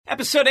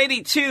Episode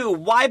 82,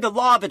 Why the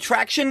Law of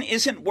Attraction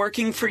Isn't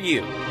Working for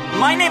You.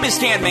 My name is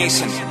Dan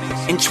Mason.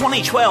 In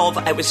 2012,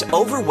 I was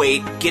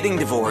overweight, getting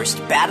divorced,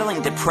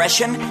 battling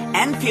depression,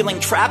 and feeling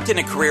trapped in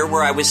a career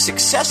where I was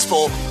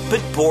successful but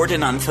bored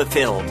and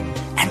unfulfilled.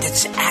 And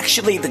it's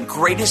actually the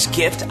greatest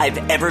gift I've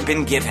ever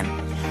been given.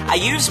 I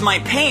used my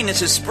pain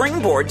as a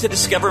springboard to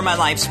discover my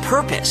life's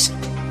purpose.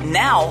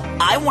 Now,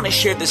 I want to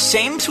share the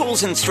same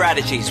tools and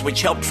strategies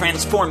which help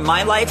transform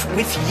my life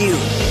with you,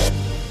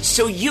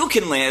 so you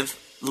can live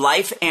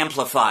Life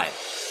Amplified.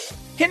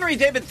 Henry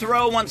David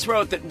Thoreau once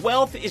wrote that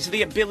wealth is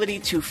the ability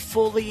to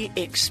fully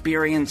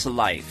experience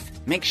life.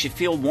 Makes you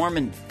feel warm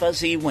and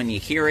fuzzy when you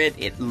hear it.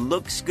 It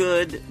looks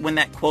good when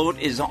that quote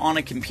is on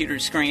a computer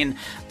screen,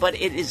 but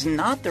it is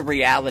not the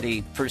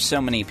reality for so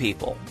many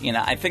people. You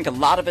know, I think a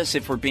lot of us,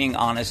 if we're being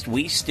honest,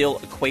 we still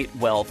equate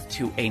wealth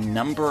to a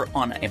number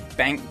on a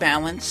bank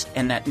balance,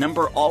 and that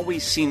number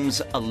always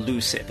seems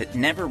elusive. It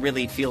never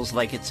really feels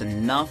like it's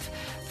enough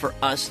for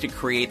us to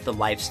create the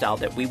lifestyle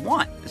that we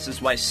want. This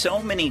is why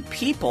so many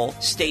people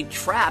stay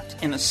trapped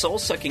in a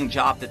soul-sucking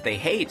job that they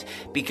hate,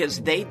 because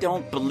they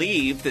don't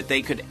believe that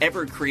they could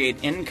ever create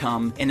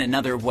income in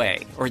another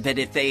way, or that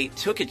if they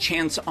took a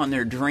chance on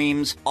their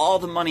dreams, all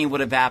the money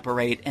would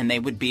evaporate and they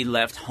would be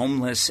left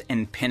homeless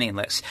and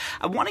penniless.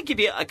 I want to give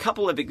you a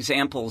couple of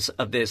examples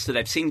of this that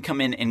I've seen come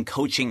in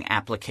coaching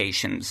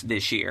applications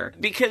this year,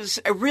 because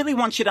I really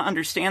want you to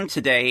understand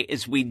today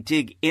as we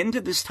dig into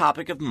this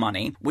topic of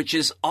money, which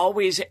is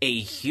always a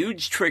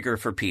huge trigger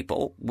for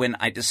people when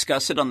I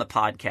discuss it on the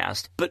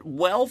podcast. But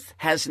wealth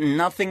has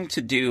nothing to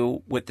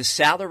do with the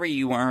salary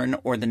you earn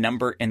or the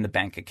number in the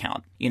bank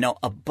account. You know,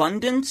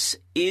 abundance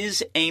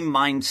is a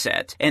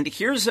mindset. And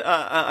here's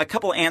a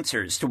couple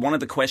answers to one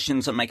of the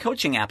questions on my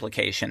coaching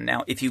application.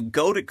 Now, if you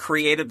go to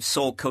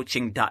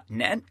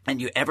creativesoulcoaching.net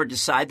and you ever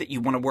decide that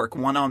you want to work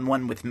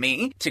one-on-one with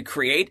me to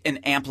create an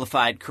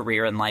amplified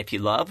career and life you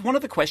love, one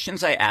of the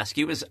questions I ask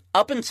you is,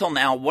 up until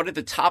now, what are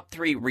the top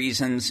 3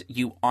 reasons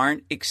you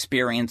aren't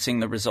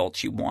experiencing the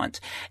results you want?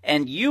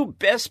 And you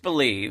best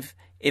believe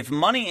if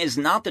money is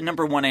not the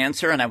number one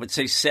answer, and I would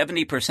say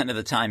 70% of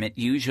the time it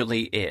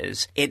usually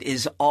is, it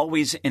is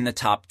always in the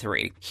top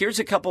 3. Here's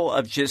a couple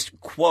of just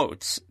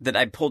quotes that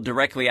I pulled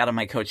directly out of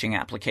my coaching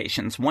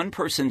applications. One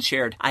person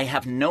shared, "I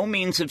have no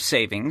means of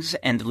savings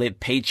and live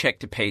paycheck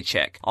to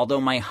paycheck,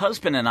 although my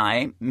husband and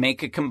I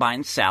make a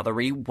combined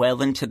salary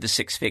well into the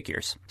 6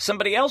 figures."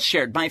 Somebody else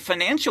shared, "My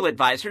financial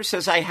advisor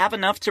says I have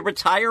enough to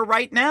retire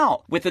right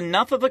now, with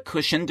enough of a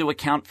cushion to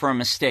account for a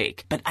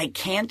mistake, but I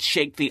can't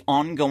shake the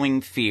ongoing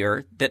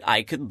fear that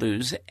I could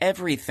lose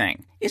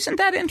everything." Isn't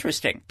that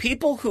interesting?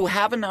 People who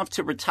have enough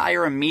to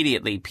retire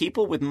immediately,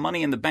 people with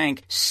money in the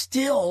bank,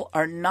 still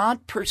are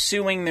not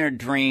pursuing their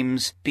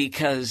dreams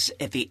because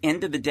at the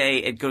end of the day,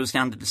 it goes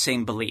down to the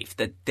same belief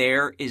that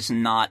there is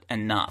not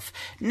enough.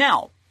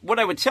 Now, what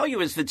I would tell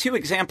you is the 2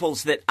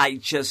 examples that I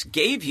just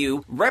gave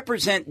you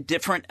represent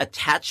different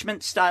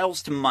attachment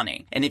styles to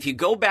money. And if you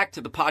go back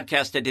to the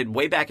podcast I did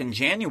way back in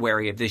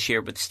January of this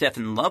year with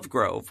Stephen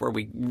Lovegrove, where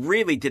we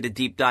really did a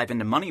deep dive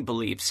into money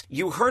beliefs,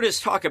 you heard us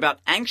talk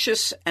about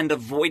anxious and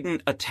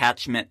avoidant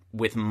attachment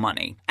with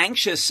money.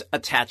 Anxious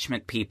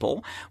attachment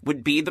people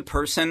would be the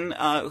person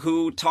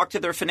who talked to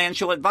their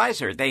financial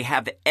advisor. They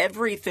have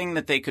everything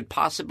that they could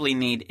possibly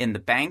need in the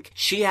bank.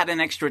 She had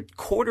an extra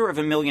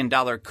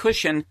 $250,000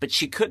 cushion, but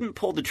she couldn't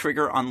pull the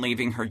trigger on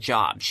leaving her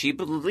job. She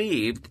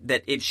believed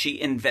that if she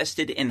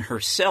invested in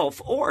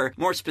herself, or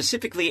more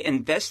specifically,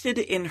 invested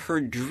in her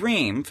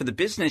dream for the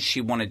business she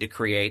wanted to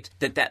create,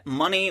 that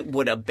money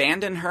would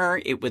abandon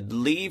her, it would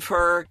leave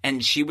her,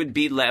 and she would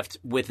be left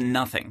with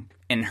nothing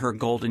in her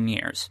golden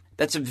years.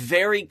 That's a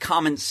very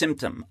common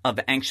symptom of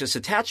anxious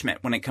attachment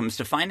when it comes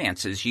to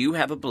finances. You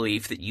have a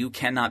belief that you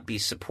cannot be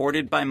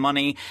supported by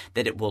money,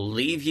 that it will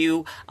leave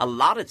you. A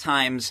lot of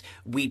times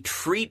we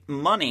treat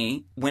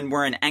money when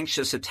we're in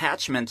anxious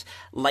attachment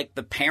like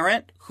the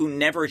parent who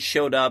never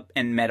showed up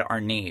and met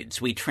our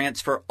needs. We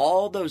transfer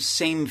all those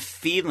same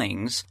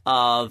feelings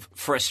of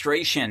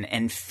frustration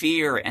and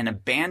fear and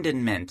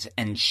abandonment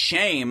and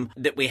shame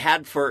that we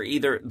had for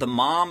either the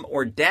mom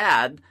or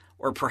dad,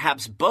 or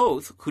perhaps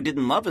both, who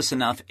didn't love us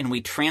enough, and we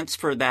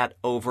transfer that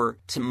over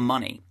to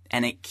money,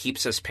 and it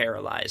keeps us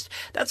paralyzed.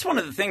 That's one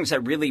of the things I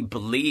really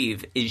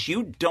believe is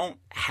you don't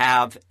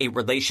have a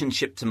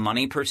relationship to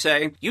money per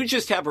se. You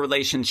just have a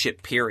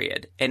relationship,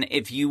 period. And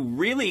if you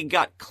really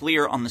got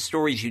clear on the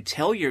stories you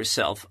tell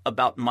yourself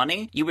about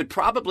money, you would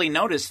probably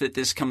notice that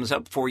this comes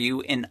up for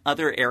you in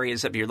other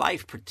areas of your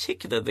life,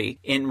 particularly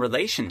in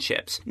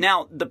relationships.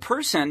 Now, the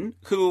person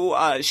who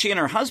she and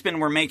her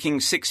husband were making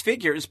 6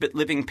 figures but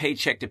living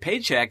paycheck to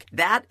paycheck,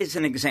 that is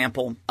an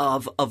example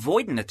of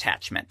avoidant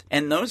attachment.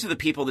 And those are the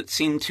people that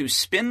seem to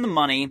spend the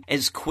money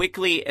as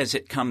quickly as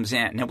it comes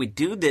in. Now, we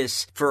do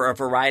this for a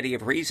variety of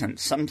of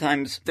reasons.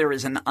 Sometimes there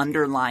is an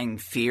underlying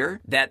fear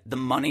that the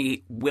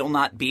money will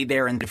not be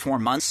there in 4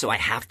 months, so I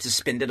have to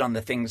spend it on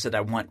the things that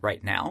I want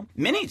right now.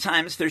 Many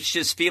times there's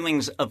just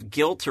feelings of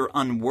guilt or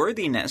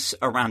unworthiness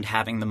around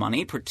having the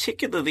money,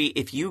 particularly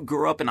if you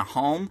grew up in a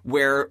home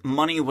where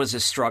money was a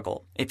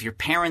struggle, if your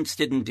parents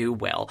didn't do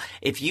well,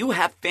 if you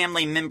have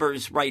family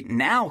members right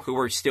now who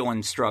are still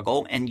in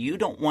struggle and you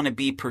don't want to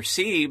be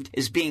perceived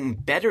as being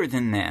better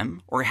than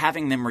them or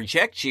having them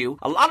reject you,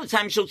 a lot of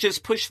times you'll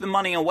just push the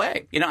money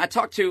away. I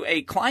talked to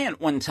a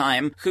client one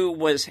time who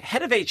was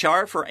head of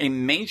HR for a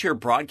major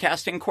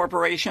broadcasting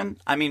corporation,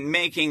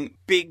 making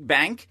big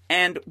bank,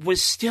 and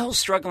was still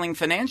struggling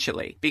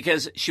financially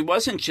because she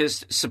wasn't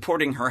just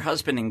supporting her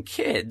husband and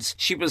kids,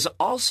 she was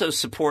also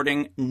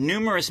supporting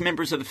numerous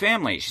members of the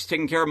family. She's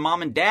taking care of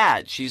mom and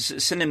dad.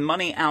 She's sending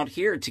money out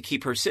here to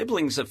keep her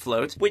siblings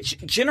afloat,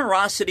 which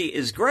generosity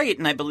is great,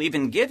 and I believe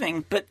in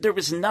giving, but there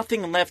was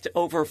nothing left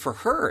over for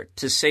her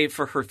to save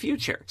for her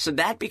future. So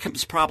that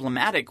becomes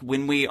problematic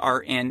when we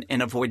are in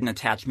an avoidant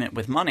attachment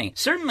with money.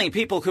 Certainly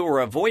people who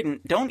are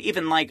avoidant don't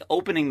even like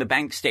opening the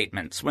bank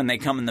statements when they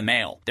come in the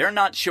mail. They're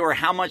not sure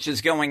how much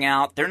is going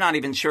out. They're not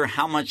even sure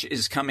how much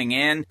is coming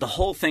in. The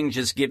whole thing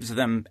just gives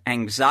them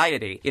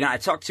anxiety. I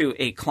talked to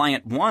a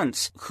client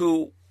once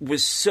who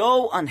was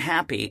so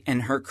unhappy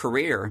in her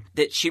career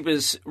that she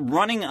was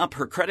running up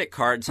her credit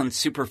cards on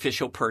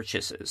superficial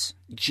purchases,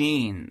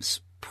 jeans,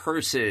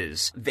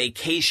 purses,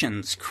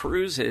 vacations,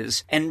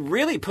 cruises, and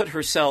really put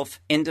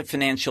herself into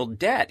financial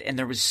debt. And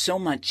there was so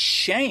much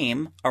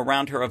shame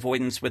around her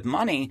avoidance with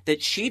money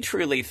that she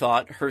truly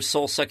thought her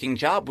soul-sucking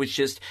job was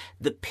just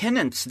the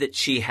penance that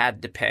she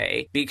had to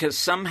pay because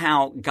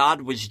somehow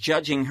God was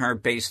judging her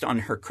based on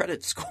her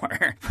credit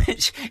score,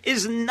 which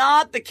is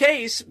not the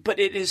case, but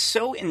it is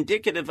so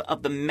indicative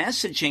of the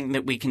messaging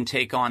that we can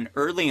take on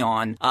early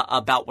on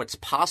about what's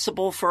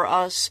possible for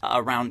us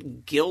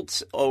around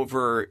guilt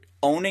over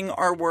owning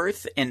our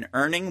worth and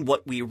earning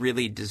what we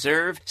really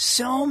deserve.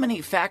 So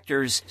many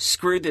factors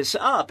screw this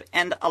up.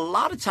 And a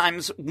lot of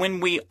times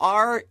when we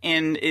are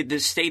in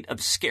this state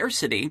of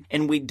scarcity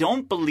and we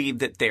don't believe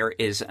that there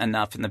is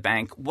enough in the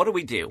bank, what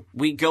do?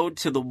 We go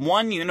to the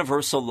one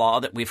universal law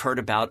that we've heard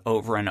about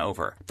over and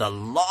over, the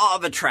law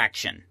of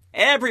attraction.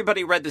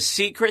 Everybody read The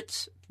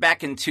Secret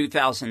back in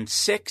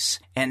 2006.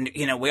 And,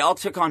 we all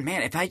took on,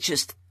 if I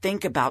just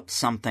think about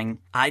something,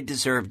 I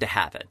deserve to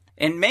have it.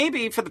 And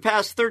maybe for the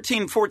past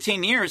 13,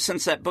 14 years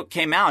since that book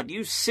came out,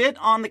 you sit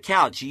on the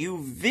couch, you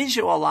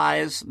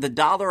visualize the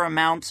dollar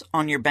amount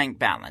on your bank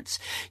balance.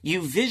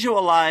 You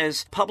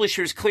visualize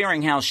Publishers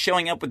Clearinghouse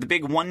showing up with a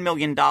big $1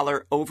 million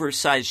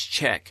oversized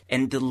check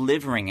and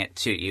delivering it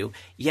to you,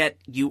 yet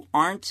you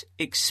aren't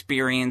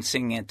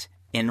experiencing it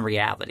in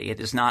reality. It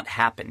has not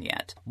happened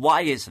yet.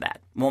 Why is that?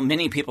 Well,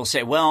 many people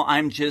say,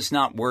 I'm just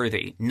not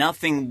worthy.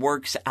 Nothing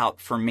works out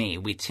for me.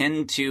 We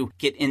tend to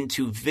get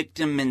into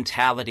victim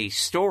mentality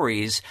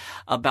stories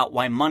about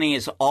why money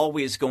is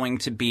always going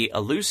to be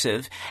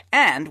elusive,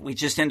 and we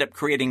just end up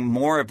creating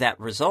more of that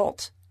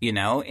result,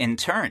 in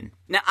turn.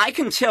 Now, I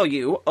can tell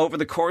you, over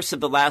the course of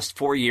the last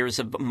 4 years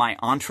of my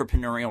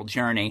entrepreneurial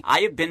journey,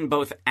 I have been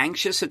both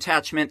anxious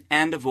attachment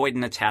and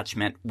avoidant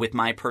attachment with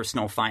my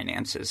personal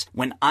finances.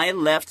 When I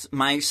left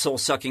my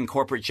soul-sucking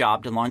corporate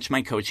job to launch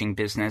my coaching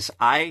business,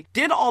 I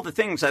did all the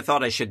things I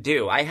thought I should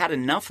do. I had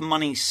enough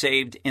money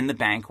saved in the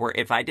bank where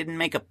if I didn't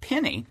make a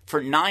penny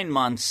for 9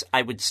 months,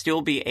 I would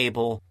still be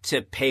able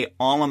to pay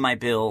all of my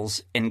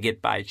bills and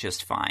get by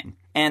just fine.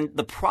 And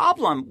the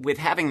problem with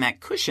having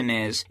that cushion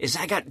is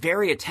I got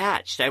very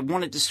attached. I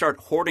wanted to start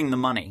hoarding the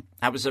money.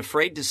 I was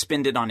afraid to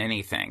spend it on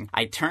anything.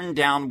 I turned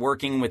down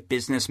working with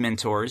business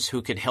mentors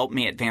who could help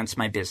me advance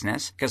my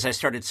business because I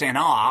started saying,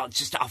 I'll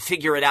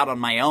figure it out on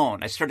my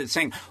own. I started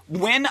saying,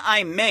 when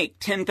I make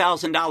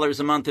 $10,000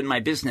 a month in my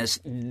business,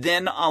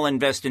 then I'll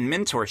invest in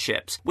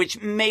mentorships, which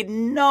made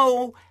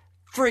no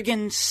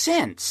friggin'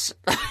 sense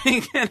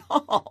at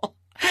all.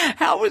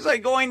 How was I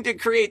going to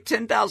create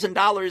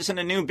 $10,000 in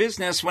a new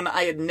business when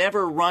I had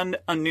never run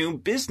a new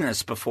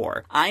business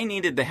before? I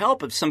needed the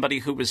help of somebody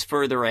who was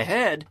further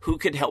ahead who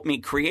could help me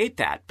create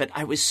that. But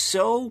I was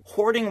so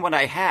hoarding what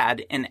I had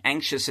in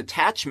anxious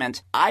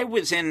attachment. I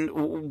was in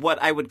what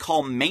I would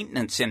call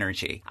maintenance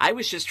energy. I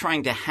was just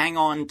trying to hang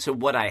on to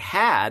what I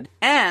had.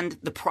 And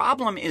the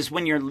problem is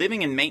when you're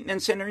living in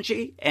maintenance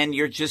energy and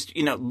you're just,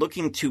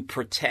 looking to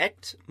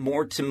protect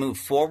more to move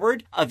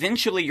forward,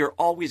 eventually you're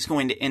always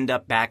going to end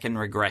up back in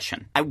regression.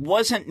 I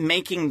wasn't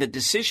making the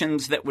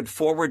decisions that would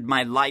forward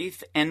my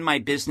life and my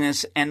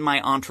business and my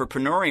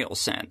entrepreneurial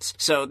sense.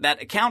 So that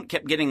account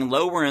kept getting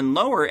lower and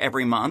lower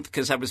every month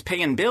because I was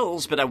paying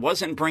bills, but I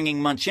wasn't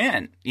bringing much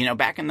in.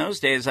 Back in those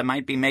days, I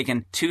might be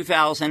making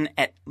 $2,000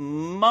 at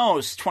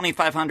most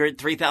 $2,500,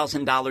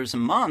 $3,000 a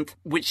month,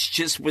 which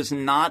just was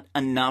not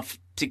enough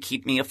to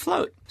keep me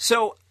afloat.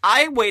 So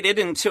I waited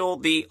until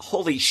the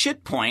holy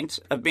shit point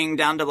of being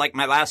down to like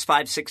my last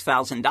 $5,000,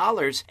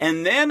 $6,000.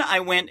 And then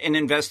I went and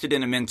invested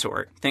in a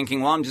mentor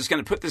thinking, well, I'm just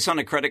going to put this on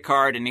a credit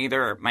card and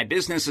either my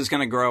business is going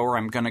to grow or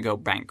I'm going to go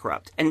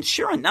bankrupt. And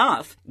sure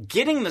enough,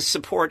 getting the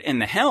support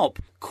and the help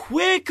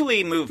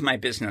quickly moved my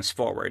business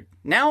forward.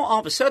 Now, all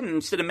of a sudden,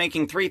 instead of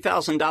making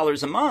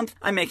 $3,000 a month,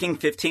 I'm making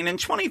 $15,000 and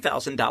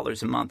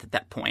 $20,000 a month at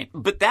that point.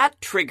 But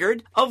that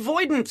triggered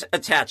avoidant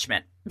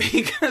attachment.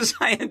 Because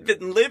I had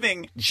been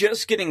living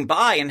just getting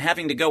by and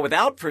having to go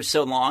without for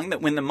so long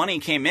that when the money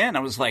came in, I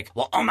was like,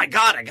 well, oh my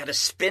God, I got to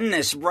spend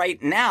this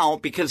right now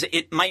because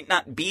it might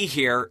not be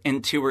here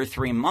in 2 or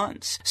 3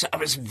 months. So I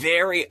was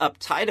very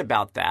uptight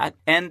about that.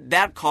 And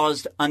that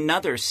caused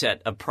another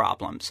set of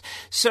problems.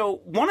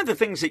 So one of the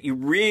things that you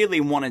really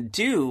want to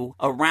do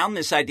around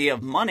this idea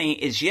of money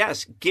is,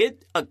 yes,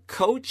 get a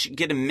coach,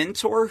 get a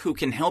mentor who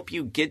can help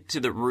you get to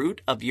the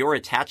root of your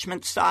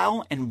attachment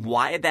style and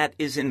why that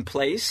is in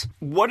place.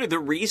 What are the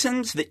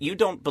reasons that you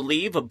don't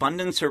believe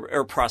abundance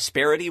or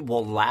prosperity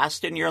will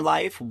last in your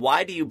life?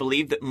 Why do you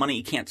believe that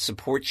money can't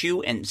support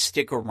you and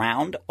stick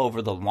around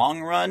over the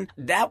long run?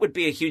 That would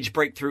be a huge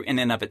breakthrough in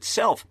and of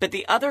itself. But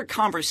the other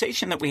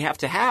conversation that we have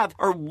to have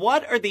are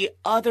what are the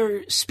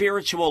other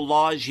spiritual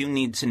laws you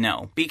need to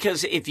know?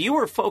 Because if you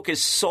are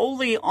focused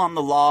solely on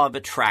the law of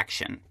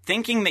attraction,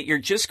 thinking that you're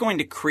just going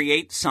to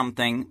create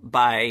something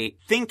by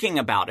thinking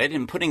about it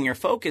and putting your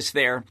focus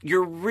there,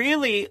 you're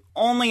really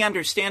only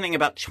understanding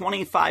about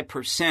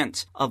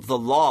 25% of the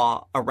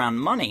law around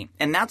money.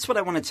 And that's what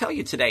I want to tell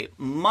you today.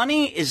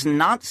 Money is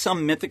not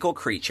some mythical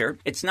creature.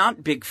 It's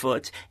not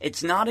Bigfoot.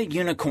 It's not a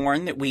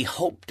unicorn that we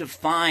hope to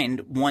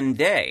find one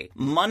day.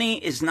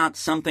 Money is not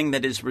something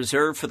that is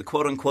reserved for the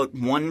quote-unquote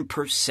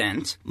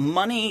 1%.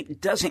 Money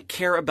doesn't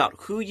care about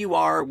who you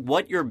are,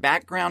 what your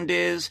background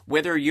is,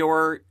 whether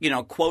you're,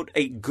 quote,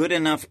 a good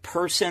enough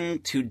person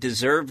to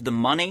deserve the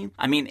money.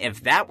 I mean,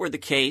 if that were the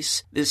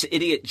case, this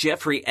idiot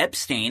Jeffrey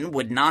Epstein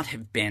would not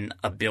have been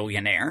a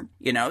billionaire,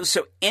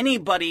 so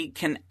anybody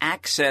can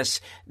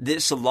access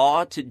this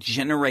law to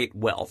generate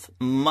wealth.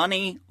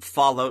 Money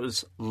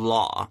follows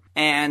law.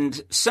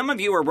 And some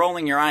of you are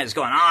rolling your eyes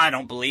going, I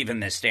don't believe in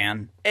this,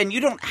 Dan. And you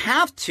don't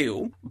have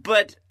to,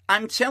 but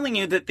I'm telling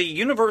you that the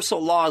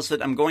universal laws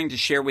that I'm going to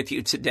share with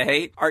you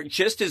today are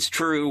just as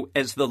true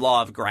as the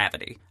law of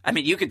gravity. I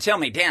mean, you could tell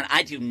me, Dan,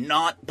 I do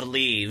not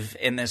believe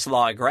in this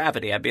law of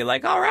gravity. I'd be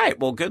like, all right,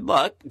 well, good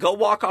luck. Go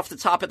walk off the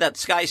top of that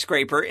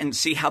skyscraper and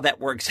see how that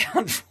works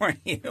out for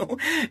you,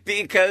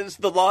 because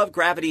the law of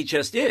gravity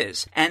just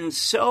is. And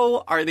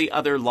so are the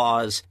other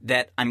laws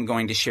that I'm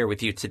going to share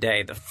with you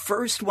today. The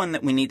first one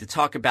that we need to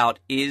talk about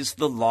is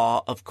the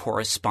law of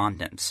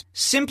correspondence.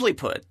 Simply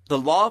put, the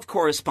law of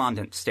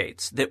correspondence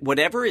states that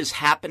whatever is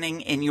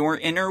happening in your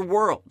inner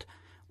world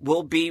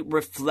will be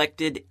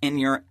reflected in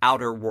your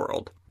outer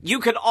world. You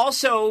could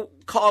also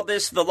call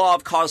this the law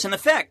of cause and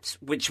effect,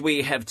 which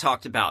we have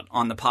talked about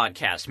on the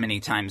podcast many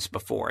times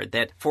before,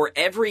 that for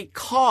every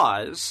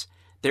cause,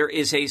 there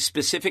is a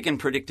specific and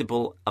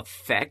predictable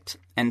effect,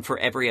 and for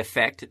every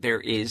effect,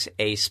 there is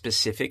a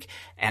specific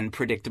and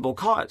predictable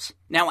cause.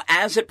 Now,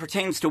 as it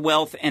pertains to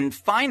wealth and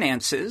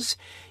finances,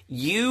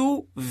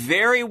 you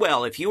very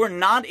well, if you are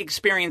not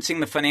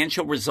experiencing the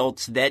financial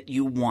results that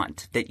you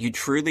want, that you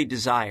truly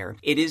desire,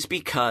 it is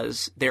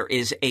because there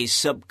is a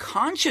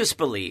subconscious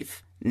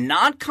belief,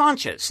 not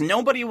conscious.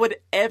 Nobody would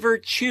ever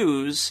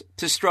choose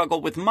to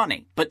struggle with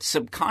money. But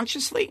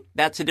subconsciously,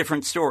 that's a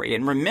different story.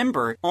 And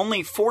remember,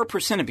 only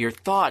 4% of your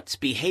thoughts,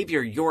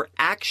 behavior, your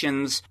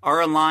actions are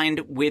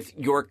aligned with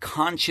your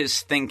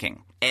conscious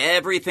thinking.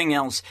 Everything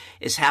else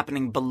is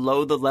happening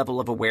below the level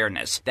of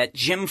awareness. That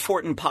Jim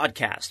Fortin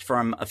podcast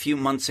from a few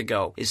months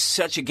ago is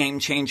such a game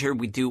changer.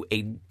 We do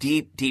a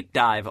deep, deep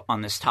dive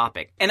on this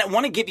topic. And I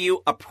want to give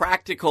you a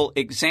practical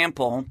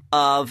example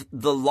of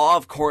the law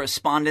of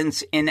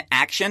correspondence in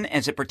action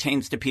as it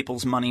pertains to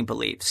people's money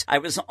beliefs. I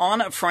was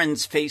on a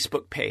friend's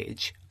Facebook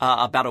page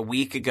about a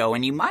week ago,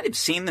 and you might have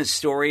seen the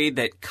story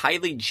that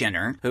Kylie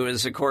Jenner, who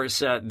is, of course,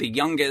 the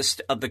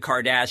youngest of the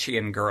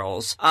Kardashian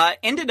girls,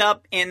 ended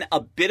up in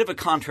a bit of a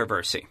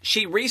controversy.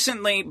 She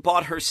recently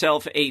bought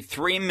herself a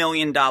 $3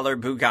 million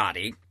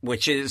Bugatti,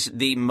 which is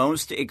the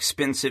most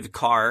expensive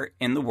car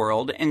in the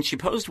world, and she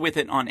posed with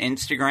it on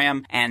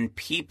Instagram, and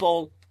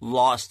people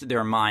lost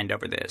their mind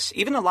over this.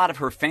 Even a lot of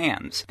her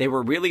fans, they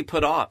were really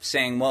put off,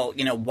 saying, well,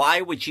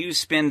 why would you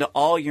spend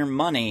all your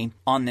money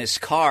on this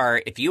car?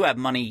 If you have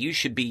money, you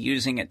should be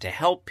using it to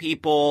help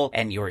people,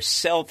 and you're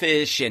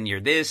selfish, and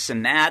you're this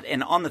and that.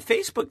 And on the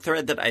Facebook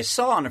thread that I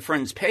saw on a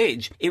friend's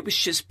page, it was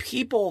just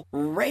people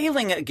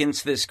railing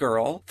against this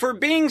girl for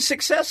being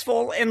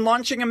successful in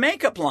launching a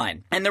makeup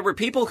line. And there were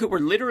people who were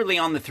literally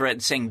on the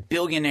thread saying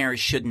billionaires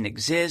shouldn't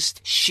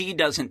exist. She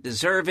doesn't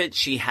deserve it.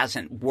 She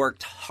hasn't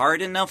worked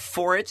hard enough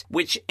for it. it,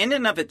 which in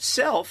and of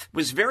itself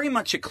was very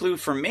much a clue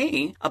for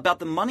me about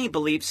the money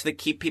beliefs that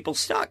keep people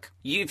stuck.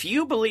 If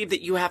you believe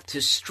that you have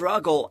to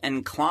struggle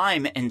and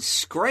climb and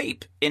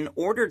scrape in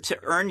order to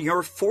earn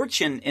your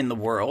fortune in the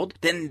world,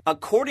 then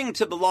according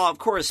to the law of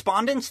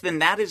correspondence, then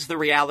that is the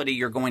reality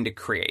you're going to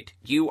create.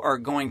 You are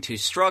going to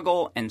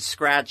struggle and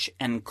scratch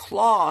and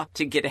claw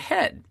to get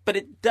ahead. But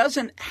it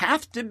doesn't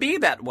have to be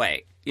that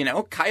way. You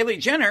know, Kylie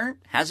Jenner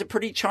has a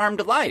pretty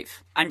charmed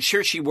life. I'm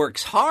sure she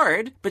works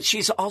hard, but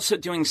she's also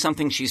doing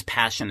something she's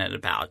passionate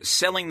about,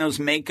 selling those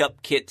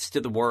makeup kits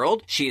to the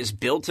world. She has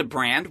built a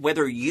brand,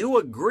 whether you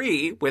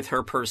agree with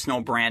her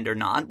personal brand or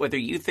not, whether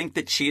you think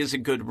that she is a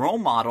good role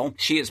model.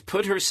 She has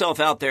put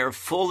herself out there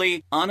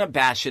fully,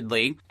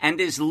 unabashedly,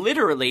 and is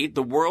literally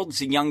the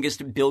world's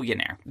youngest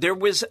billionaire. There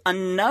was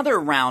another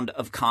round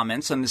of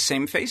comments on the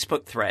same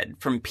Facebook thread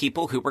from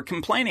people who were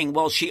complaining,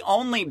 well, she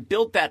only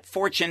built that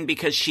fortune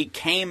because she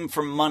came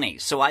from money,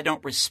 so I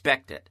don't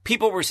respect it.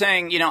 People were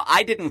saying, you know,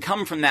 I didn't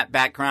come from that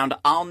background.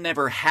 I'll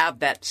never have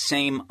that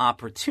same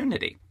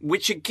opportunity,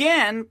 which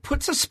again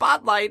puts a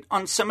spotlight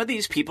on some of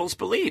these people's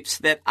beliefs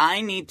that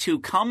I need to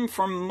come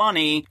from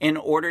money in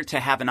order to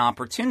have an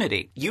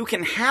opportunity. You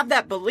can have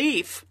that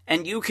belief,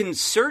 and you can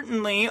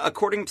certainly,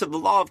 according to the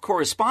law of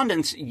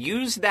correspondence,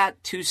 use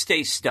that to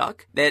stay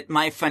stuck, that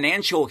my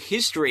financial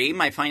history,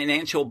 my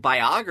financial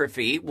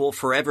biography will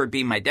forever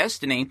be my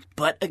destiny.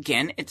 But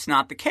again, it's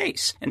not the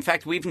case. In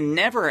fact, we've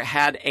never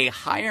had a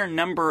higher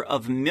number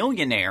of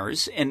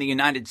millionaires in the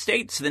United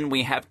States than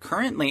we have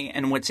currently.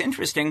 And what's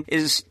interesting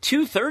is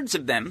 2/3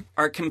 of them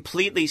are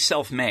completely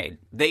self-made.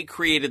 They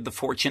created the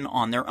fortune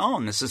on their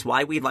own. This is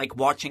why we like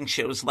watching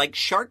shows like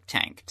Shark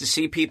Tank, to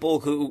see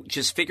people who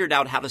just figured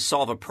out how to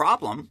solve a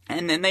problem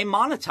and then they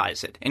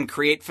monetize it and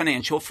create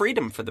financial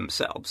freedom for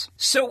themselves.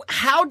 So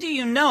how do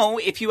you know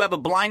if you have a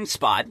blind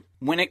spot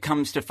when it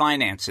comes to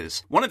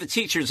finances? One of the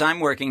teachers I'm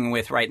working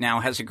with right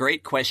now has a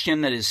great question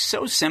that is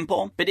so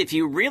simple, but if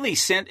you really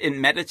sit and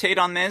meditate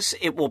on this,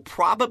 it will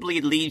probably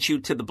lead you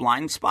to the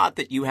blind spot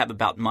that you have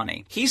about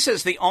money. He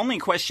says the only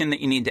question that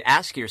you need to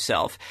ask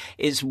yourself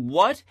is,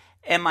 what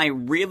am I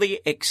really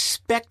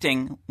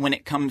expecting when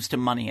it comes to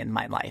money in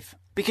my life?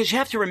 Because you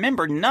have to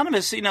remember, none of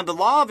us, the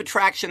law of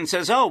attraction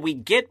says, oh, we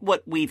get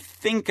what we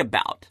think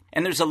about.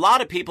 And there's a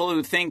lot of people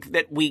who think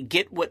that we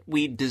get what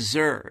we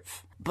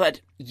deserve.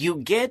 But you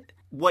get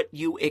what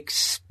you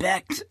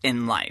expect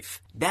in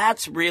life.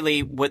 That's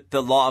really what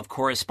the law of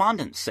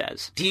correspondence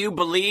says. Do you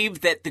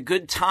believe that the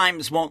good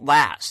times won't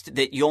last,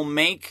 that you'll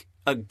make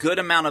a good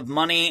amount of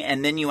money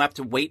and then you have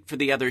to wait for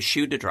the other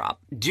shoe to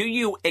drop? Do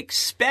you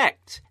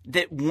expect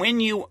that when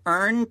you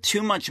earn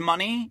too much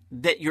money,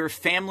 that your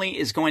family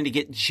is going to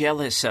get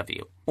jealous of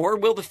you? Or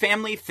will the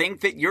family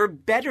think that you're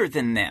better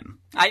than them?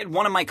 I had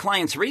one of my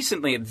clients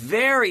recently, a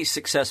very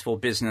successful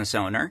business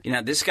owner.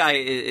 This guy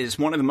is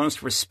one of the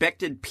most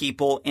respected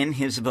people in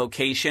his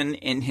vocation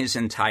in his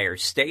entire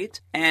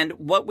state. And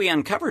what we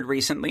uncovered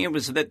recently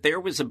was that there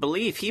was a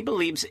belief. He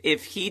believes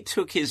if he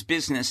took his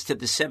business to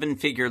the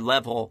 7-figure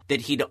level,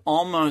 that he'd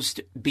almost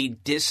be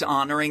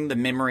dishonoring the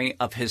memory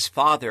of his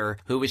father,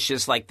 who was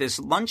just like this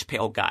lunch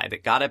pail guy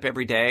that got up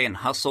every day and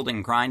hustled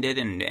and grinded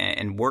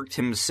and worked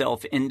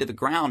himself into the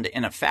ground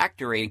in a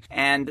factory.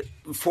 And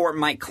for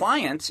my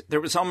client,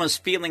 there was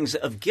almost feelings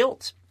of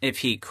guilt if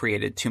he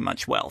created too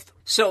much wealth.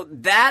 So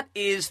that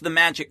is the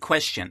magic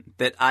question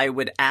that I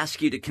would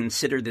ask you to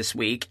consider this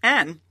week.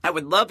 And I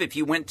would love if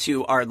you went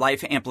to our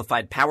Life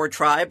Amplified Power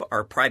Tribe,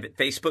 our private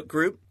Facebook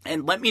group,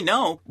 and let me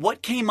know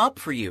what came up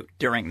for you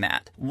during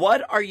that.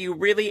 What are you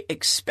really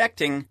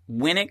expecting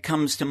when it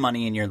comes to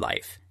money in your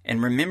life?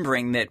 And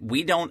remembering that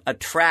we don't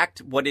attract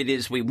what it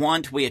is we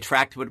want, we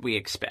attract what we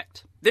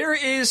expect. There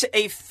is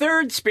a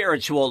third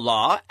spiritual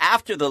law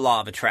after the law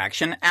of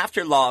attraction,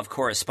 after law of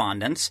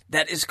correspondence,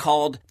 that is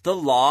called the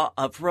law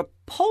of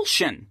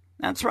repulsion.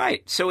 That's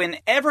right. So in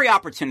every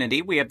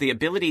opportunity, we have the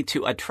ability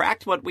to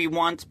attract what we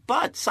want,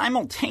 but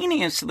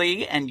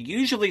simultaneously and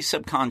usually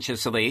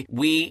subconsciously,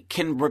 we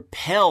can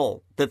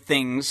repel the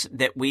things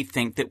that we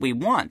think that we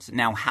want.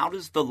 Now, how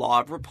does the law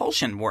of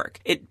repulsion work?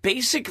 It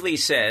basically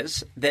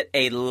says that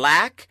a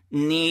lack,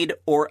 need,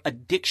 or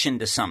addiction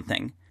to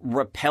something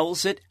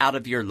repels it out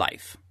of your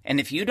life. And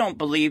if you don't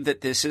believe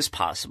that this is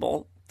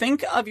possible,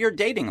 think of your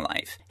dating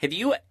life. Have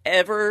you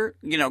ever,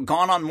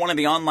 gone on one of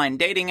the online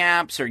dating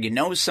apps,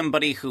 or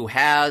somebody who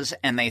has,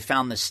 and they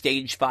found the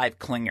stage 5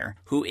 clinger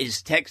who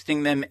is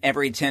texting them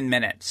every 10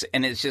 minutes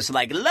and it's just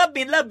like, love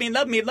me, love me,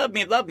 love me, love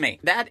me, love me.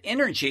 That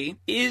energy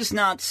is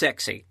not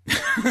sexy.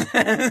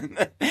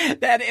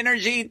 That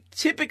energy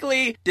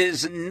typically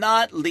does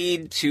not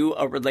lead to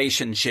a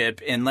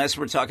relationship unless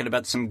we're talking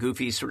about some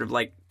goofy sort of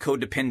like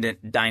codependent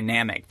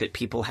dynamic that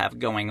people have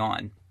going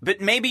on. But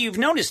maybe you've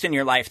noticed in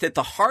your life that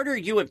the harder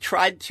you have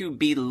tried to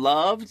be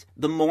loved,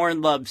 the more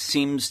love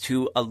seems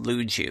to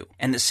elude you.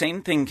 And the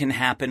same thing can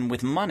happen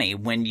with money.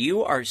 When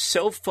you are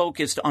so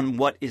focused on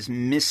what is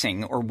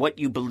missing or what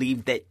you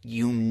believe that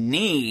you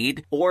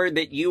need or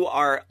that you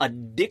are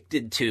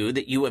addicted to,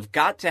 that you have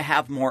got to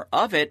have more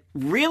of it,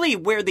 really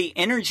where the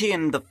energy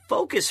and the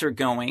focus are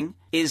going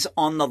is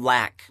on the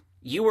lack.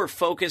 You are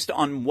focused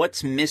on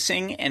what's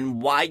missing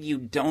and why you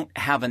don't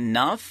have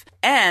enough.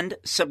 And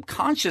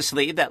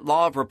subconsciously, that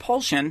law of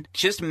repulsion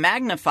just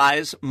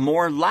magnifies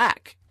more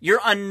lack.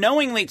 You're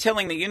unknowingly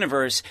telling the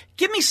universe,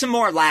 give me some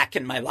more lack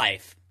in my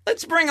life.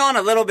 Let's bring on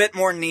a little bit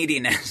more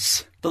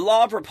neediness. The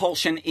law of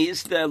repulsion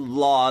is the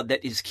law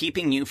that is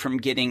keeping you from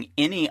getting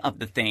any of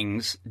the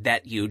things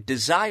that you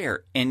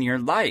desire in your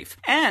life.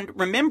 And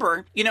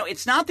remember,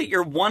 it's not that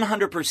you're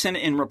 100%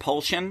 in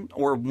repulsion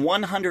or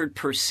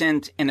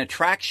 100% in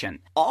attraction.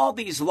 All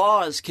these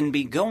laws can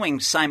be going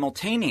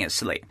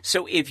simultaneously.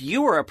 So if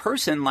you are a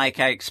person, like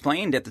I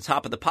explained at the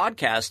top of the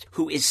podcast,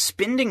 who is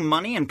spending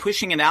money and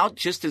pushing it out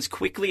just as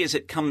quickly as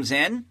it comes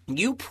in,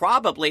 you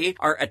probably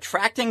are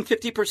attracting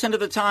 50% of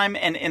the time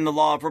and in the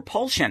law of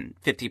repulsion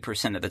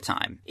 50% of the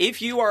time.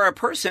 If you are a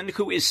person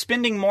who is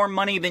spending more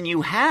money than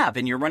you have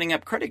and you're running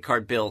up credit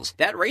card bills,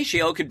 that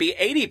ratio could be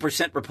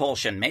 80%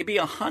 repulsion, maybe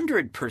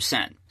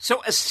 100%.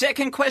 So a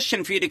second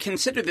question for you to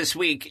consider this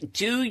week: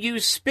 do you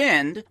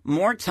spend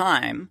more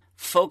time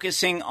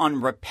focusing on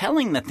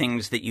repelling the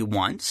things that you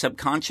want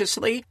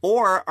subconsciously,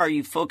 or are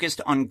you focused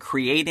on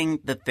creating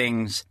the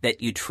things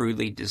that you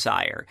truly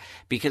desire?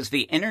 Because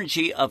the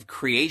energy of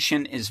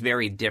creation is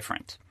very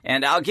different.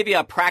 And I'll give you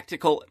a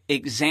practical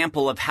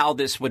example of how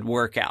this would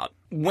work out.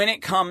 When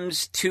it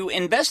comes to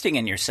investing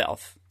in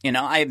yourself,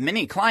 I have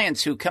many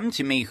clients who come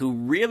to me who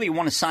really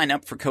want to sign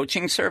up for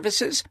coaching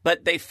services,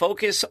 but they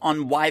focus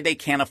on why they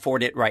can't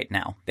afford it right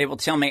now. They will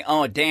tell me,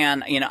 oh,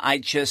 Dan,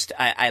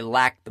 I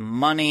lack the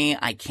money.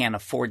 I can't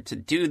afford to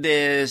do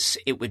this.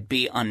 It would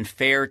be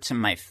unfair to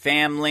my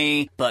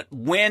family. But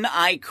when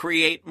I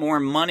create more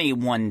money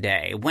one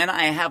day, when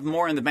I have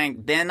more in the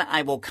bank, then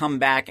I will come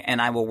back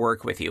and I will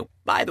work with you.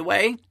 By the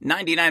way,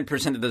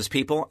 99% of those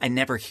people, I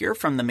never hear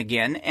from them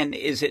again. And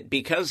is it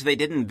because they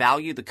didn't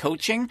value the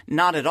coaching?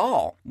 Not at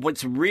all.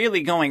 What's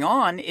really going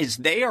on is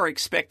they are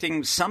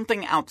expecting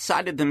something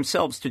outside of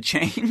themselves to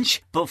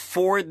change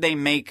before they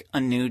make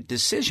a new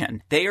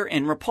decision. They are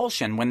in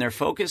repulsion. When they're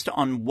focused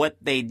on what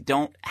they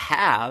don't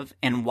have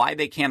and why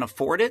they can't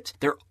afford it,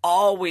 they're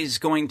always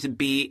going to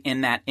be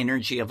in that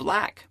energy of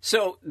lack.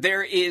 So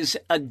there is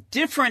a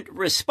different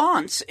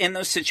response in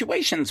those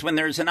situations. When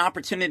there's an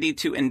opportunity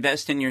to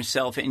invest in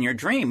yourself, in your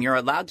dream, you're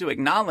allowed to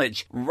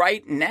acknowledge,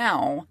 right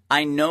now,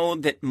 I know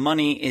that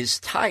money is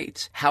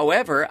tight.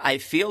 However, I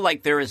feel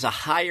like there is a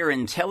higher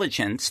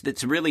intelligence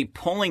that's really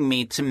pulling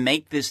me to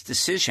make this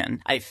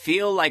decision. I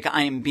feel like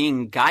I am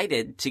being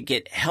guided to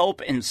get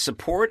help and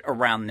support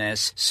around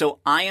this. So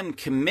I am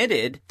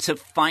committed to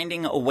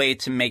finding a way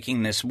to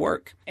making this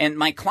work. And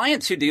my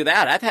clients who do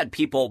that, I've had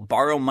people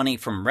borrow money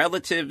from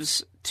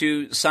relatives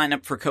to sign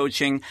up for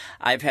coaching.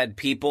 I've had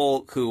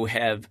people who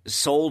have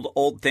sold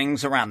old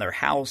things around their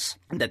house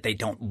that they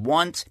don't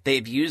want.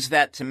 They've used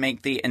that to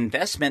make the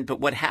investment. But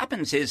what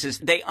happens is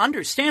they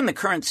understand the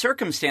current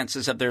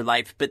circumstances of their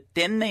life, but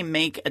then they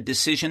make a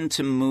decision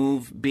to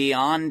move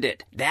beyond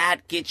it.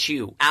 That gets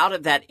you out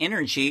of that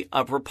energy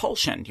of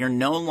repulsion. You're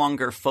no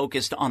longer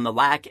focused on the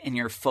lack and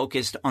you're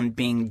focused on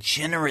being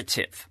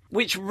generative,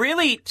 which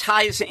really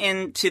ties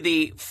into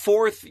the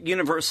fourth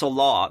universal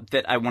law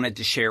that I wanted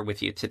to share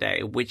with you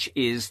today, which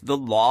is the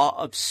law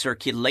of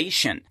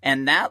circulation.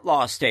 And that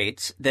law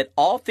states that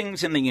all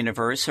things in the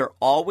universe are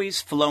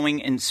always flowing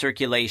in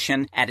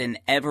circulation at an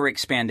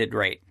ever-expanded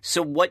rate.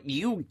 So what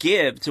you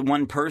give to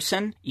one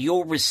person,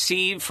 you'll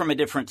receive from a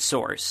different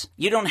source.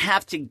 You don't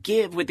have to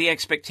give with the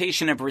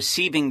expectation of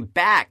receiving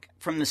back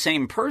from the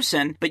same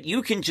person, but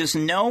you can just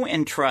know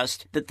and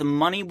trust that the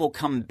money will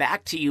come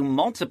back to you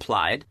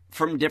multiplied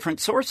from different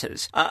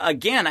sources.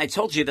 Again, I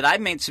told you that I've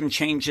made some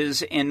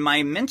changes in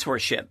my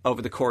mentorship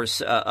over the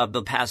course of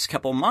the past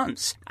couple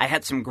months. I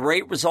had some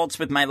great results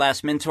with my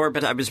last mentor,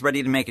 but I was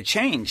ready to make a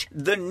change.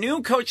 The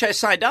new coach I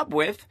signed up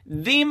with,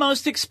 the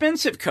most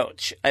expensive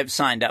coach I've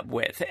signed up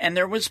with. And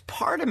there was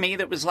part of me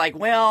that was like,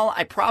 well,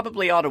 I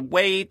probably ought to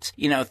wait.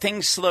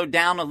 Things slowed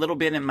down a little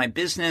bit in my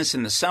business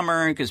in the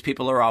summer because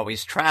people are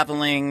always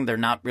traveling. They're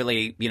not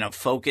really,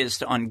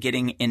 focused on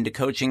getting into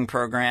coaching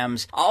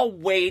programs. I'll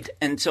wait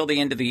until the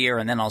end of the year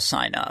and then I'll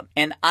sign up.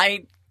 And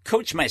I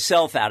coach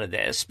myself out of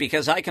this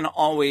because I can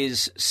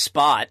always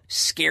spot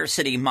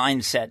scarcity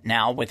mindset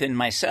now within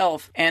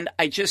myself. And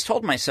I just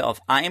told myself,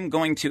 I am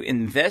going to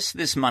invest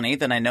this money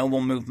that I know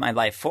will move my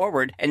life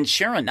forward. And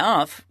sure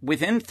enough,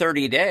 within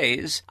 30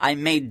 days, I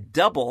made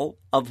double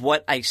of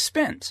what I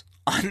spent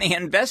on the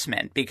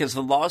investment, because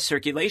the law of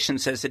circulation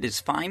says it is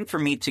fine for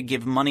me to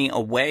give money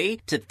away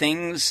to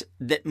things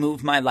that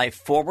move my life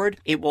forward.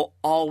 It will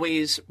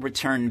always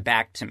return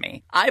back to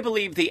me. I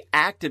believe the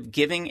act of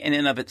giving in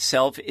and of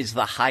itself is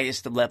the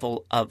highest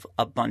level of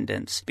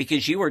abundance,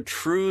 because you are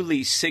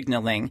truly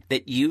signaling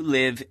that you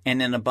live in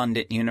an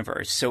abundant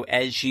universe. So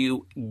as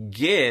you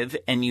give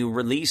and you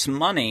release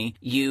money,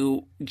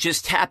 you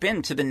just tap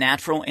into the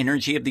natural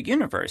energy of the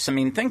universe. I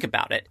mean, think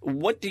about it.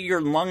 What do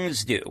your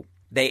lungs do?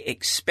 They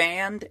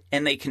expand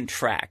and they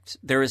contract.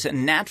 There is a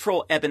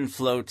natural ebb and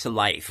flow to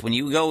life. When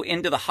you go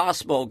into the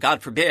hospital,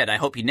 God forbid, I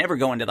hope you never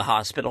go into the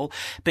hospital,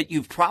 but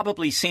you've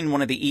probably seen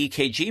one of the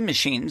EKG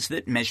machines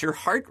that measure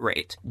heart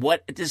rate.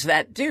 What does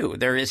that do?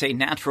 There is a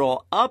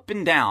natural up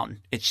and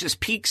down. It's just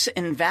peaks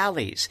and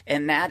valleys,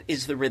 and that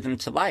is the rhythm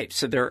to life.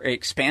 So there are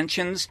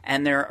expansions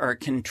and there are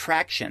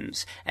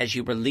contractions. As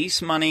you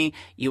release money,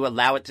 you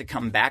allow it to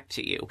come back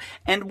to you.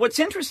 And what's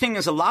interesting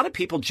is a lot of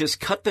people just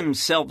cut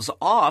themselves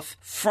off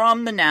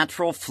from the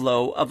natural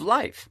flow of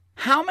life.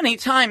 How many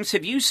times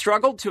have you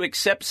struggled to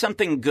accept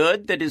something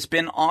good that has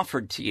been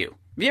offered to you?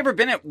 Have you ever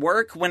been at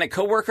work when a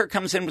coworker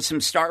comes in with some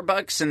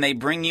Starbucks and they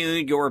bring you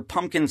your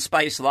pumpkin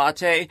spice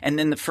latte, and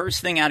then the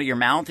first thing out of your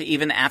mouth,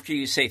 even after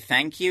you say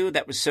thank you,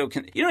 that was so,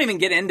 you don't even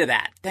get into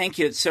that. Thank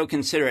you, it's so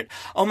considerate.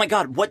 Oh my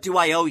God, what do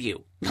I owe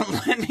you?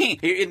 And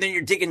then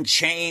you're digging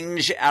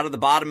change out of the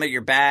bottom of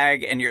your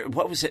bag, and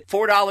what was it?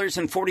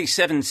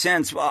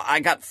 $4.47. Well, I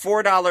got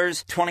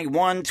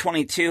 $4.21,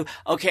 22.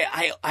 Okay,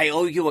 I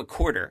owe you a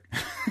quarter.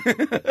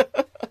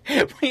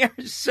 We are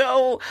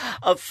so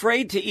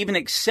afraid to even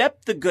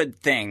accept the good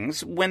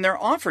things when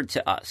they're offered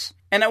to us.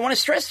 And I want to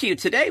stress to you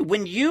today,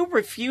 when you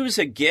refuse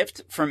a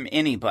gift from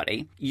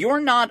anybody, you're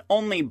not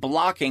only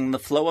blocking the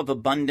flow of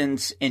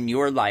abundance in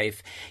your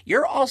life,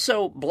 you're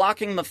also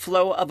blocking the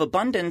flow of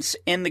abundance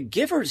in the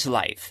giver's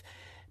life.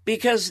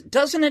 Because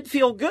doesn't it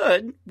feel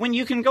good when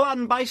you can go out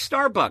and buy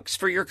Starbucks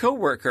for your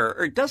coworker?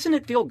 Or doesn't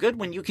it feel good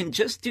when you can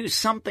just do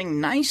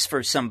something nice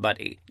for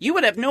somebody? You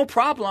would have no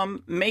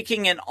problem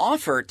making an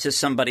offer to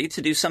somebody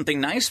to do something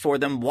nice for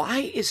them. Why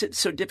is it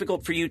so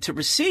difficult for you to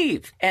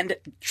receive? And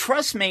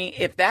trust me,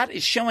 if that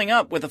is showing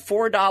up with a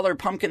 $4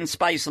 pumpkin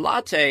spice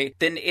latte,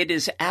 then it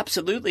is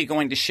absolutely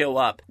going to show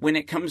up when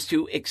it comes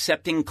to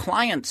accepting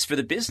clients for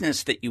the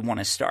business that you want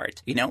to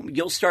start. You know,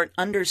 you'll start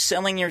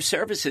underselling your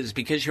services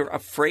because you're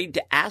afraid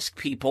to ask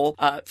people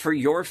for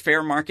your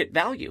fair market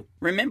value.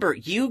 Remember,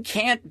 you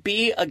can't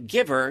be a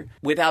giver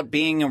without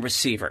being a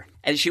receiver.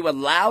 As you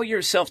allow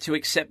yourself to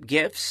accept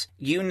gifts,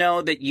 you know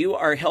that you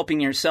are helping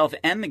yourself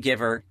and the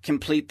giver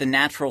complete the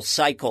natural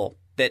cycle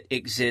that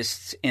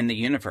exists in the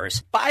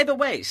universe. By the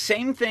way,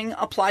 same thing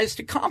applies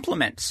to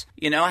compliments.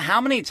 You know, how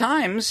many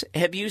times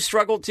have you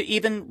struggled to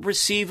even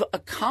receive a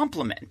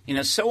compliment? You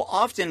know, so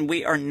often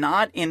we are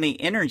not in the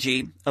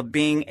energy of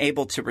being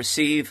able to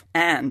receive.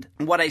 And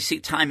what I see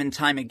time and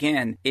time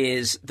again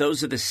is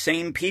those are the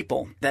same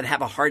people that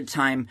have a hard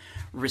time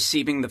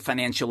receiving the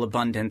financial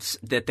abundance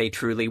that they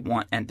truly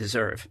want and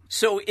deserve.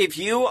 So if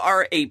you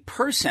are a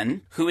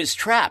person who is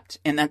trapped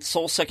in that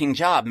soul-sucking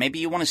job, maybe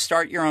you want to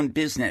start your own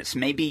business,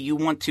 maybe you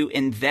want to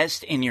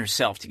invest in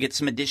yourself to get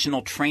some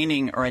additional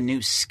training or a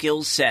new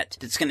skill set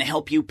that's going to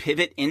help you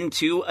pivot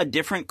into a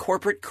different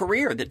corporate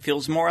career that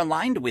feels more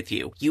aligned with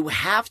you. You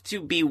have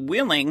to be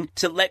willing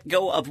to let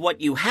go of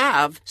what you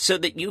have so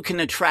that you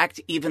can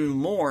attract even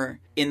more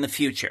in the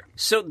future.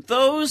 So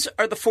those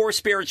are the 4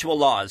 spiritual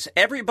laws.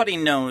 Everybody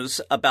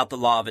knows about the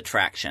law of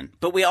attraction.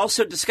 But we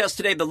also discussed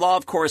today the law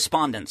of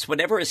correspondence.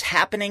 Whatever is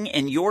happening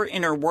in your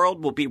inner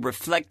world will be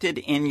reflected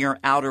in your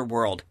outer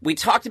world. We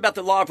talked about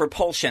the law of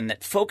repulsion,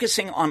 that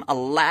focusing on a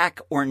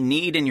lack or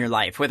need in your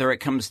life, whether it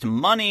comes to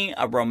money,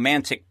 a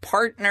romantic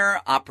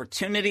partner,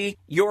 opportunity,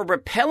 you're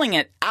repelling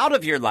it out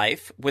of your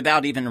life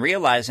without even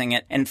realizing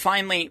it. And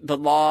finally, the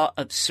law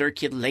of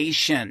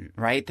circulation,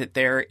 right? That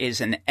there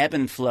is an ebb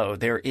and flow.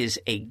 There is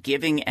a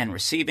giving and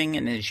receiving,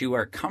 and as you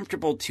are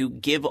comfortable to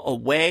give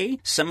away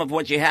some of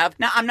what you have.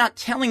 Now, I'm not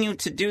telling you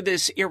to do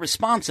this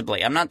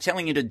irresponsibly. I'm not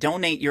telling you to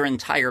donate your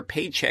entire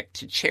paycheck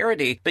to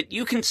charity, but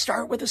you can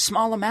start with a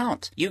small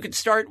amount. You could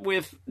start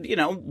with,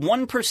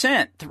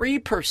 1%,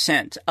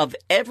 3% of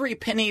every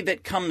penny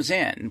that comes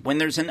in. When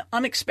there's an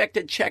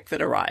unexpected check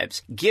that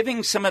arrives,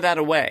 giving some of that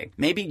away.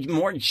 Maybe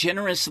more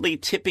generously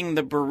tipping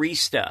the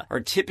barista or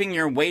tipping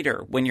your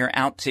waiter when you're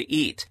out to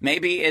eat.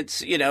 Maybe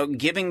it's,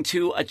 giving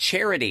to a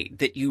charity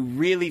that you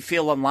really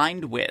feel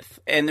aligned with.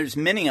 And there's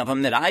many of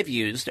them that I've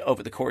used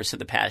over the course of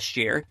the past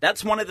year.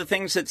 That's one of the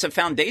things that's a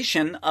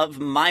foundation of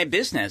my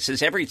business,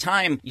 is every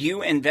time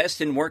you invest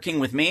in working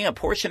with me, a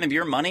portion of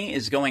your money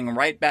is going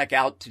right back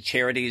out to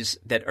charities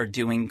that are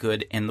doing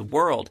good in the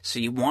world. So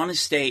you want to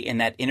stay in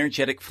that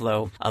energetic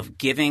flow of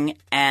giving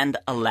and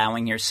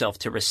allowing yourself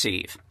to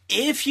receive.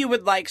 If you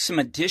would like some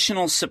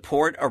additional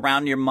support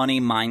around your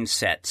money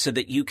mindset so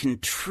that you can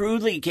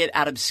truly get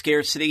out of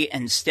scarcity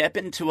and step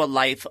into a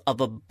life of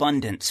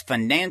abundance,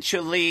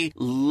 financially,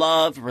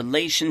 love,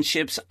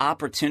 relationships,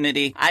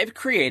 opportunity, I've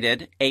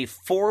created a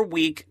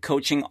 4-week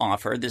coaching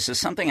offer. This is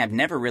something I've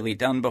never really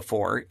done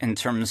before in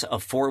terms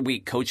of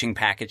 4-week coaching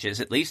packages,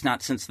 at least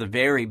not since the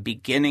very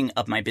beginning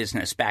of my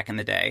business back in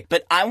the day.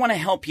 But I want to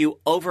help you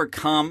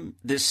overcome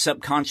this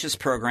subconscious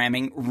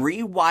programming,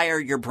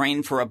 rewire your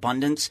brain for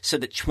abundance so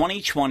that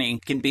 2020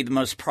 can be the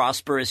most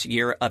prosperous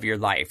year of your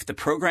life. The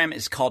program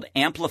is called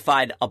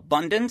Amplified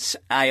Abundance.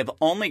 I have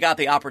only got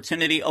the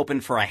opportunity open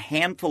for a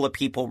handful of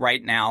people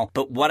right now,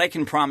 but what I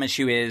can promise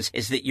you is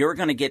that you're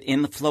going to get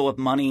in the flow of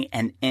money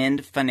and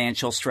end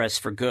financial stress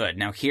for good.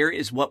 Now, here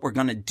is what we're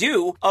going to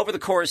do over the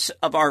course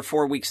of our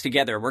 4 weeks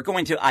together. We're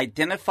going to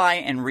identify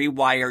and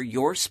rewire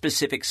your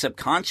specific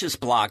subconscious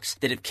blocks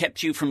that have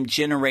kept you from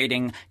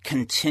generating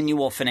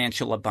continual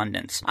financial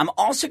abundance. I'm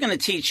also going to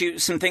teach you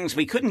some things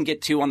we couldn't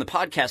get to on the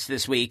podcast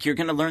this week. You're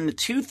going to learn the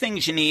 2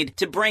 things you need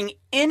to bring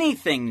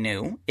anything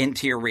new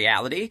into your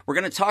reality. We're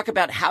going to talk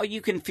about how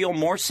you can feel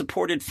more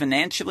supported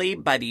financially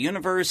by the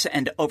universe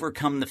and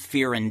overcome the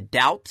fear and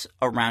doubt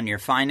around your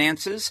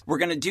finances. We're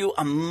going to do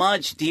a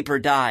much deeper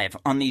dive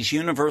on these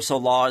universal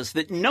laws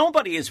that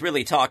nobody is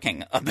really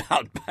talking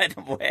about, by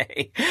the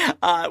way,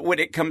 when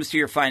it comes to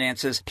your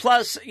finances.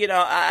 Plus,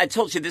 I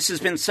told you this has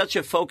been such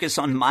a focus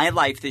on my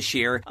life this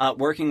year,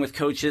 working with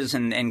coaches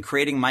and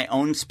creating my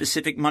own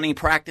specific money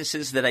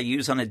practices that I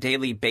use on a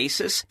daily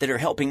basis that are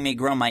helping me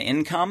grow my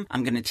income.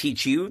 I'm going to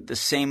teach you the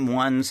same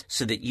ones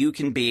so that you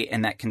can be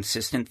in that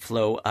consistent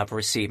flow of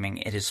receiving.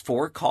 It is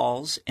 4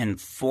 calls in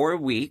 4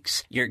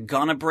 weeks. You're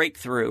going to break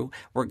through.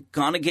 We're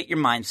going to get your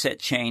mindset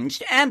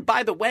changed. And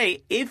by the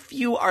way, if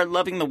you are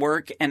loving the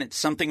work and it's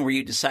something where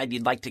you decide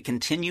you'd like to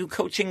continue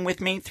coaching with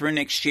me through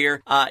next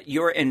year,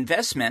 your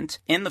investment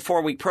in the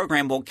 4-week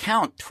program will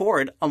count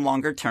toward a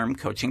longer-term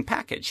coaching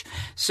package.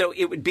 So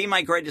it would be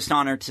my greatest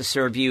honor to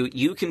serve you.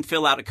 You can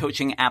fill out a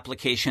coaching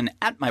application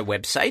at my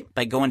website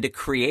by going to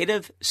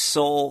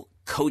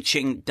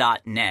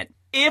creativesoulcoaching.net.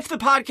 If the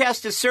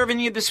podcast is serving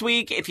you this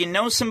week, if you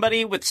know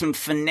somebody with some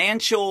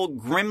financial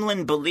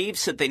gremlin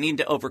beliefs that they need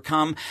to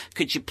overcome,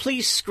 could you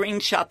please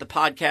screenshot the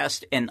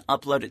podcast and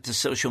upload it to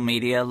social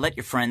media? Let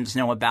your friends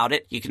know about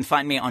it. You can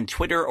find me on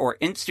Twitter or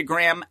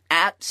Instagram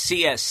at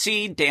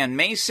CSC Dan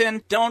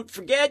Mason. Don't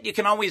forget, you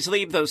can always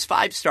leave those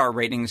 5-star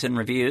ratings and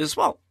reviews.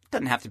 Well,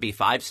 doesn't have to be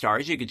 5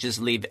 stars. You could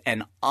just leave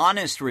an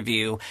honest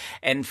review.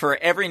 And for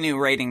every new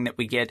rating that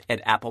we get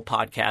at Apple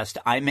Podcast,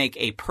 I make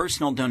a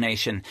personal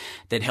donation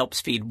that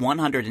helps feed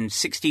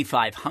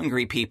 165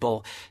 hungry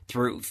people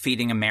through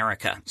Feeding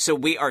America. So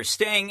we are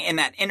staying in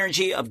that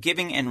energy of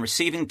giving and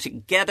receiving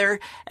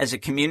together as a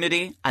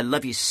community. I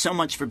love you so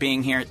much for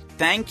being here.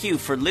 Thank you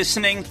for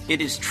listening.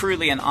 It is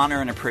truly an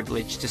honor and a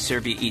privilege to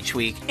serve you each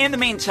week. In the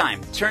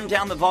meantime, turn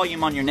down the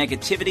volume on your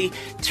negativity.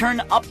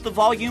 Turn up the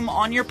volume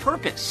on your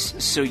purpose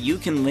so you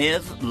can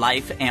live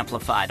life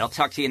amplified. I'll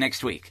talk to you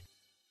next week.